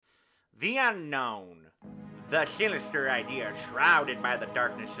The unknown. The sinister idea shrouded by the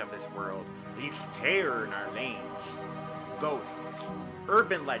darkness of this world leaves terror in our lanes. Ghosts,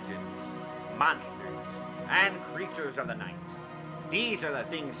 urban legends, monsters, and creatures of the night. These are the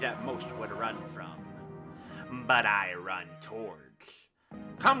things that most would run from. But I run towards.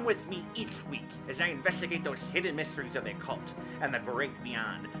 Come with me each week as I investigate those hidden mysteries of the occult and the great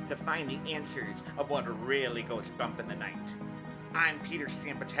beyond to find the answers of what really goes bump in the night. I'm Peter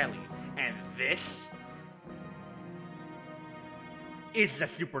Stampatelli, and this is the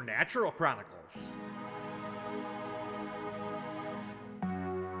Supernatural Chronicles.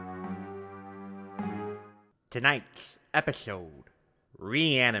 Tonight's episode,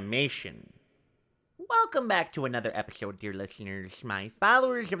 Reanimation. Welcome back to another episode, dear listeners, my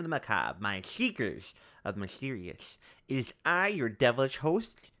followers of the macabre, my seekers of the mysterious. It is I, your devilish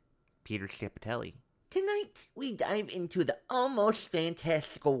host, Peter Stampatelli. Tonight, we dive into the almost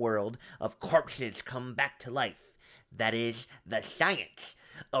fantastical world of corpses come back to life. That is, the science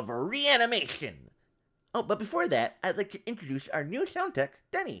of reanimation. Oh, but before that, I'd like to introduce our new sound tech,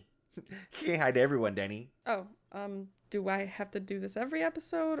 Denny. Say hi to everyone, Denny. Oh, do I have to do this every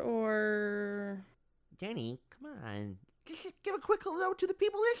episode, or... Denny, come on. Just give a quick hello to the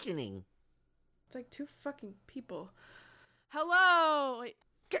people listening. It's like two fucking people. Hello!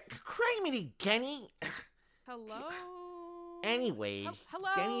 Criminy, Denny! Hello? Anyways, Hello?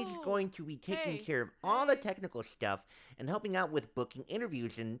 Denny's going to be taking care of all the technical stuff and helping out with booking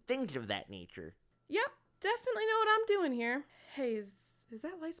interviews and things of that nature. Yep, definitely know what I'm doing here. Hey, is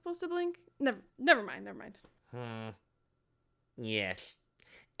that light supposed to blink? Never mind. Yes.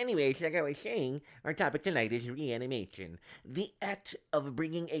 Anyways, like I was saying, our topic tonight is reanimation. The act of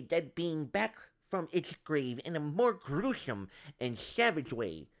bringing a dead being back from its grave in a more gruesome and savage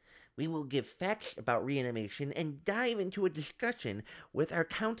way. We will give facts about reanimation and dive into a discussion with our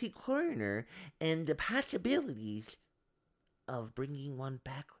county coroner and the possibilities of bringing one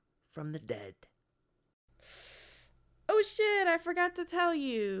back from the dead. Oh shit, I forgot to tell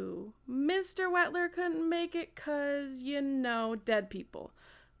you. Mr. Wetler couldn't make it 'cause, dead people.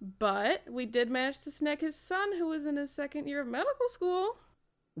 But we did manage to snag his son, who was in his second year of medical school.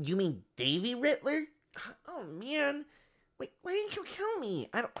 You mean Davy Rittler? Oh man, wait, why didn't you tell me?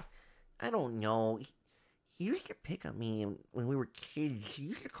 I don't know. He used to pick on me when we were kids. He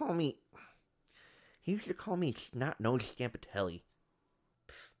used to call me Snot-Nosed Stampatelli.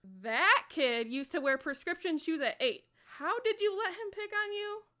 That kid used to wear prescription shoes at 8. How did you let him pick on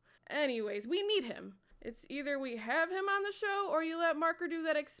you? Anyways, we need him. It's either we have him on the show or you let Marker do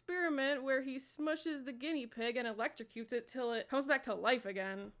that experiment where he smushes the guinea pig and electrocutes it till it comes back to life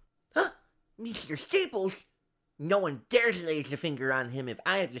again. Huh? Mr. Staples? No one dares lay a finger on him if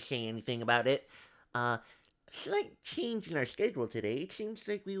I have to say anything about it. Slight change in our schedule today. It seems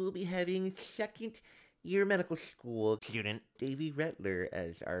like we will be having second-year medical school student Davy Rittler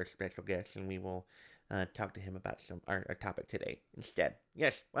as our special guest, and we will talk to him about our topic today instead.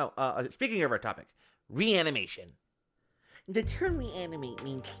 Yes, well, speaking of our topic, reanimation. The term reanimate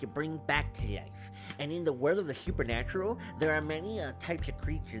means to bring back to life, and in the world of the supernatural, there are many types of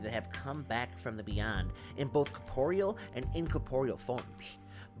creatures that have come back from the beyond in both corporeal and incorporeal forms.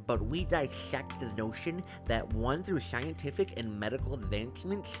 But we dissect the notion that one through scientific and medical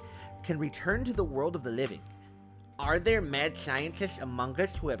advancements can return to the world of the living. Are there mad scientists among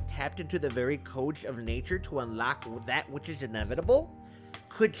us who have tapped into the very codes of nature to unlock that which is inevitable?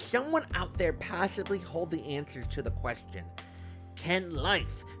 Could someone out there possibly hold the answers to the question, can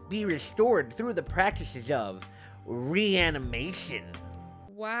life be restored through the practices of reanimation?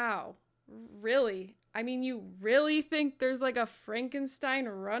 Wow. Really? I mean, you really think there's like a Frankenstein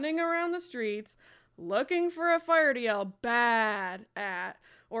running around the streets looking for a fire to yell bad at,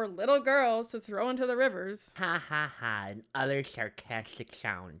 or little girls to throw into the rivers? Ha ha ha, and other sarcastic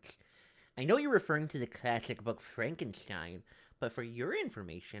sounds. I know you're referring to the classic book Frankenstein, but for your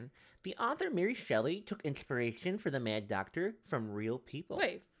information, the author Mary Shelley took inspiration for the Mad Doctor from real people.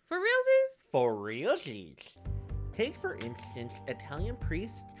 Wait, for realsies? For realsies. Take, for instance, Italian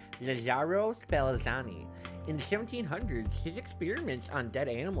priest Lazzaro Spallanzani. In the 1700s, his experiments on dead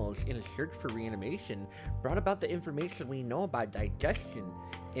animals in a search for reanimation brought about the information we know about digestion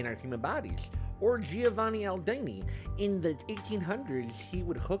in our human bodies. Or Giovanni Aldini. In the 1800s, he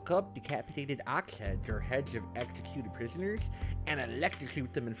would hook up decapitated ox heads or heads of executed prisoners and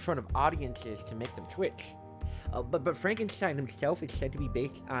electrocute them in front of audiences to make them twitch. But Frankenstein himself is said to be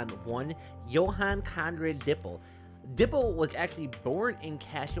based on one Johann Conrad Dippel. Dippel was actually born in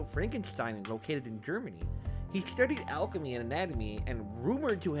Castle Frankenstein, located in Germany. He studied alchemy and anatomy and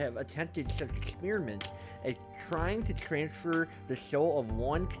rumored to have attempted such experiments as trying to transfer the soul of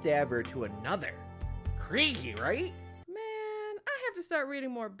one cadaver to another. Crazy, right? Man, I have to start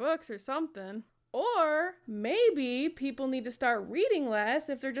reading more books or something. Or maybe people need to start reading less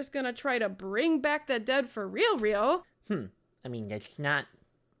if they're just gonna try to bring back the dead for real. I mean, that's not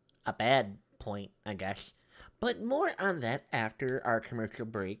a bad point, I guess. But more on that after our commercial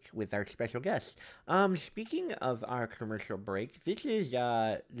break with our special guest. Speaking of our commercial break, this is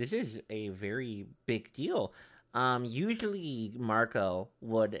a very big deal. Usually Marco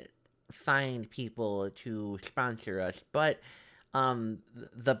would find people to sponsor us, but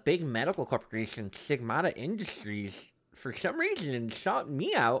the big medical corporation Sigmata Industries, for some reason, sought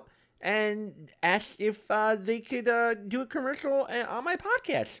me out and asked if they could do a commercial on my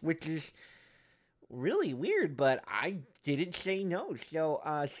podcast, which is really weird, but I didn't say no. So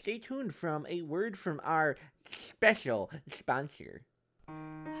stay tuned from a word from our special sponsor.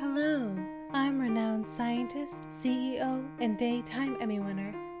 Hello, I'm renowned scientist, CEO, and daytime Emmy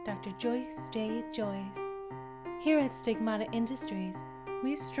winner, Dr. Joyce J. Joyce. Here at Stigmata Industries,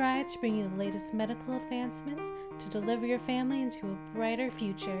 we strive to bring you the latest medical advancements to deliver your family into a brighter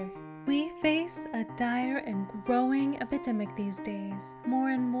future. We face a dire and growing epidemic these days. More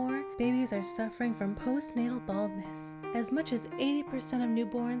and more babies are suffering from postnatal baldness. As much as 80% of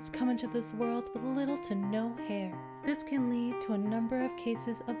newborns come into this world with little to no hair. This can lead to a number of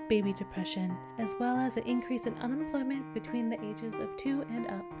cases of baby depression, as well as an increase in unemployment between the ages of 2 and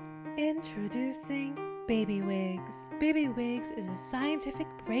up. Introducing baby wigs. Baby wigs is a scientific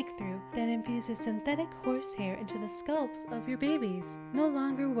breakthrough that infuses synthetic horsehair into the scalps of your babies. No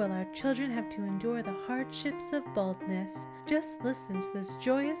longer will our children have to endure the hardships of baldness. Just listen to this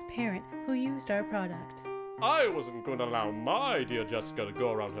joyous parent who used our product. I wasn't going to allow my dear Jessica to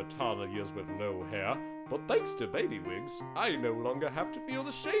go around her toddler years with no hair, but thanks to baby wigs, I no longer have to feel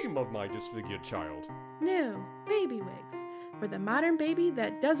the shame of my disfigured child. New baby wigs for the modern baby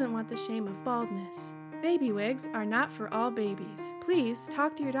that doesn't want the shame of baldness. Baby wigs are not for all babies. Please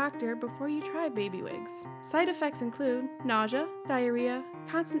talk to your doctor before you try baby wigs. Side effects include nausea, diarrhea,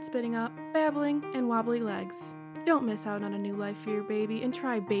 constant spitting up, babbling, and wobbly legs. Don't miss out on a new life for your baby and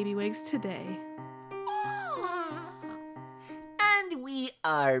try baby wigs today. And we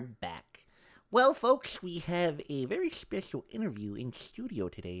are back. Well, folks, we have a very special interview in studio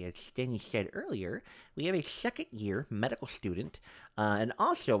today. As Denny said earlier, we have a second-year medical student, and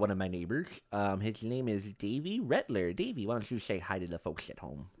also one of my neighbors. His name is Davey Rettler. Davey, why don't you say hi to the folks at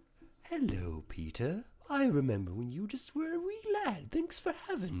home? Hello, Peter. I remember when you just were a wee lad. Thanks for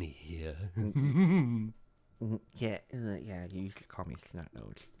having me here. Yeah, you used to call me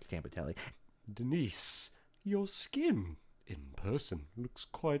Snot-Nose, Stampatelli. Denise, your skin in person looks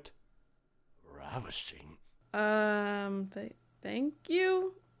quite ravishing. Thank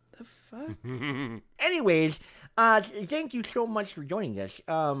you? The fuck? Anyways, thank you so much for joining us.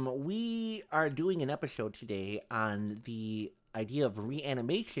 We are doing an episode today on the idea of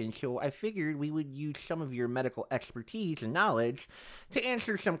reanimation, so I figured we would use some of your medical expertise and knowledge to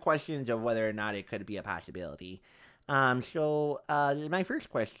answer some questions of whether or not it could be a possibility. So my first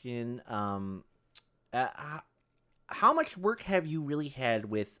question, how much work have you really had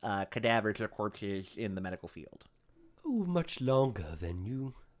with cadavers or corpses in the medical field? Oh, much longer than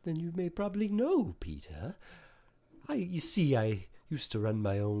you may probably know, Peter. I used to run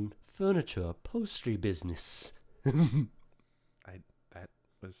my own furniture upholstery business. That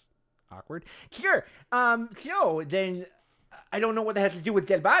was awkward. Sure. So then, I don't know what that has to do with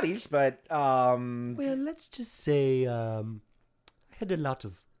dead bodies, but Well, let's just say I had a lot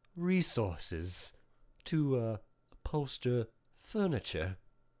of resources to upholster furniture.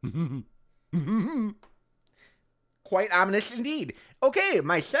 Quite ominous indeed. Okay,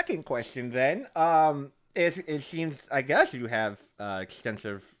 my second question then. It seems, I guess, you have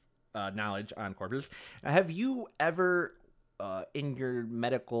extensive knowledge on corpses. Have you ever, in your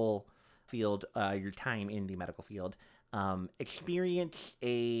medical field, your time in the medical field, experienced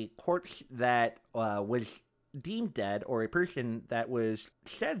a corpse that was deemed dead, or a person that was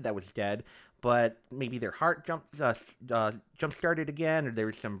said that was dead, but maybe their heart jump started again, or there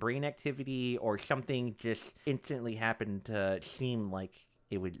was some brain activity, or something just instantly happened to seem like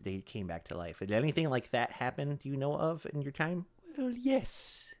they came back to life? Did anything like that happen, do you know of, in your time? Well,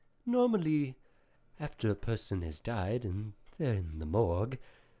 yes. Normally, after a person has died and they're in the morgue,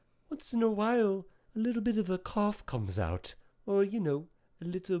 once in a while, a little bit of a cough comes out, or, a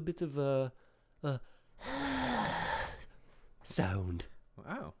little bit of a sound.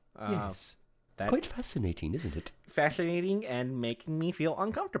 Wow. Yes. Quite fascinating, isn't it? Fascinating and making me feel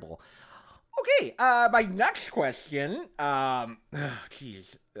uncomfortable. Okay, my next question, geez,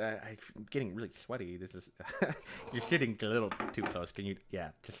 I'm getting really sweaty. This is, you're sitting a little too close. Can you,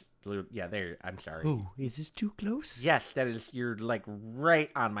 just a little, there, I'm sorry. Oh, is this too close? Yes, that is, you're like right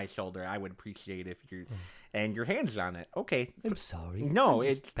on my shoulder. I would appreciate if you're, and your hand's on it. Okay. I'm sorry. No, I'll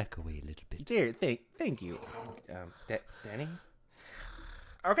just it's, back away a little bit. there, thank you. Danny?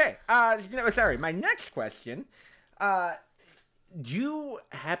 Okay, sorry, my next question, do you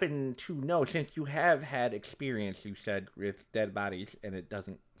happen to know, since you have had experience, you said, with dead bodies, and it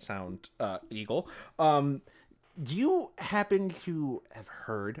doesn't sound legal, do you happen to have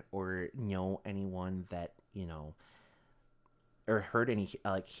heard or know anyone that, or heard any,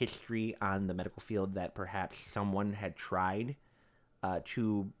 history on the medical field that perhaps someone had tried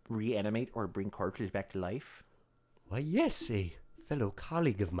to reanimate or bring corpses back to life? Why, yes, a fellow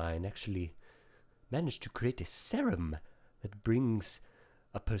colleague of mine actually managed to create a serum that brings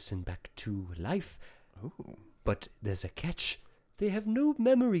a person back to life. Oh. But there's a catch. They have no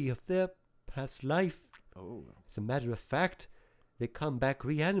memory of their past life. Oh. As a matter of fact, they come back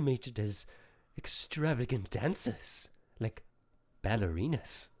reanimated as extravagant dancers, like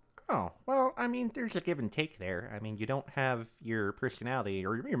ballerinas. Oh, well, I mean, there's a give and take there. I mean, you don't have your personality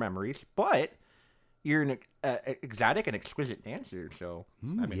or your memories, but you're an exotic and exquisite dancer, so...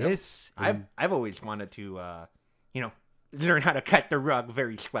 I mean, yes. I've always wanted to, learn how to cut the rug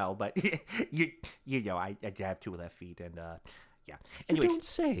very swell, but, I have 2 left feet, and, yeah. Anyways, You don't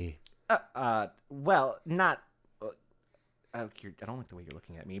say. well, not... I don't like the way you're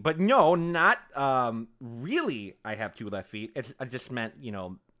looking at me, but no, not, really I have 2 left feet. I just meant,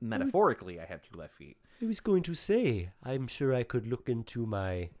 metaphorically I have 2 left feet. I was going to say, I'm sure I could look into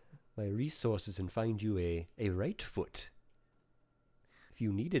my resources and find you a right foot. If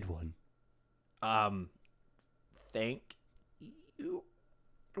you needed one. Thank you.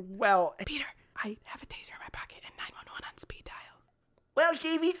 Well... Peter, I have a taser in my pocket and 911 on speed dial. Well,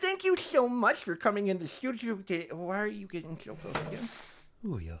 Davey, thank you so much for coming in the studio. Why are you getting so close again?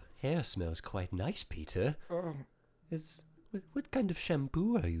 Oh, your hair smells quite nice, Peter. Oh. What kind of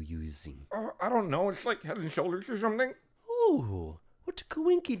shampoo are you using? I don't know. It's like Head and Shoulders or something. Oh, what a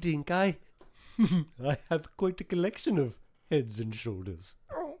coinky-dink. I have quite a collection of heads and shoulders.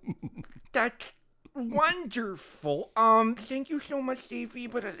 Oh, that's wonderful. Thank you so much, Davey.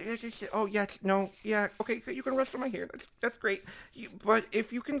 But okay, you can rest on my hair. That's great. But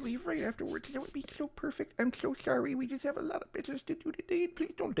if you can leave right afterwards, that would be so perfect. I'm so sorry. We just have a lot of business to do today.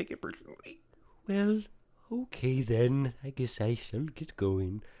 Please don't take it personally. Well, okay then. I guess I shall get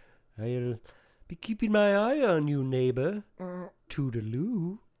going. I'll be keeping my eye on you, neighbor.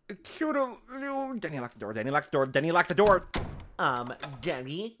 Toodaloo. Toodaloo. Denny, lock the door. Denny, lock the door. Denny, lock the door.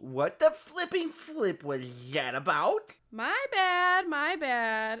 Denny, what the flipping flip was that about? My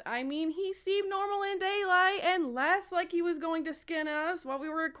bad. I mean, he seemed normal in daylight and less like he was going to skin us while we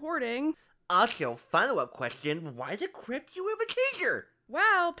were recording. Also, follow-up question, why the crap do you have a taser?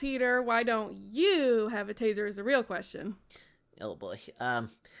 Well, Peter, why don't you have a taser is the real question. Oh boy,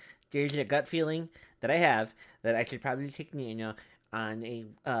 there's a gut feeling that I have that I should probably take Nina on a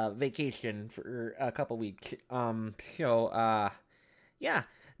vacation for a couple weeks. Yeah,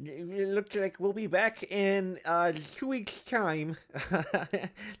 it looks like we'll be back in 2 weeks' time.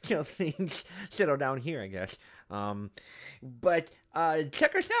 Till things settle down here, I guess. But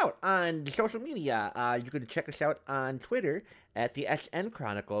check us out on social media. You can check us out on Twitter at the SN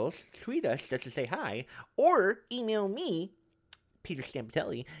Chronicles. Tweet us just to say hi, or email me, Peter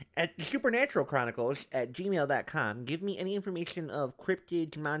Stampatelli, at supernaturalchronicles@gmail.com. Give me any information of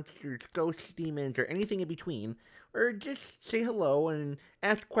cryptids, monsters, ghosts, demons, or anything in between. Or just say hello and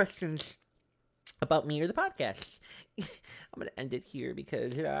ask questions about me or the podcast. I'm going to end it here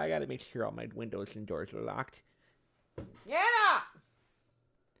because I got to make sure all my windows and doors are locked. Yana!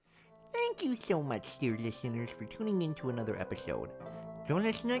 Thank you so much, dear listeners, for tuning in to another episode. Join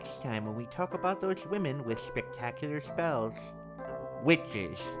us next time when we talk about those women with spectacular spells.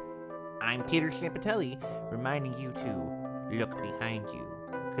 Witches. I'm Peter Stampatelli, reminding you to look behind you,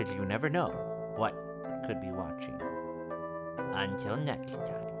 because you never know what could be watching. Until next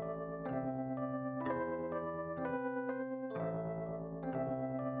time.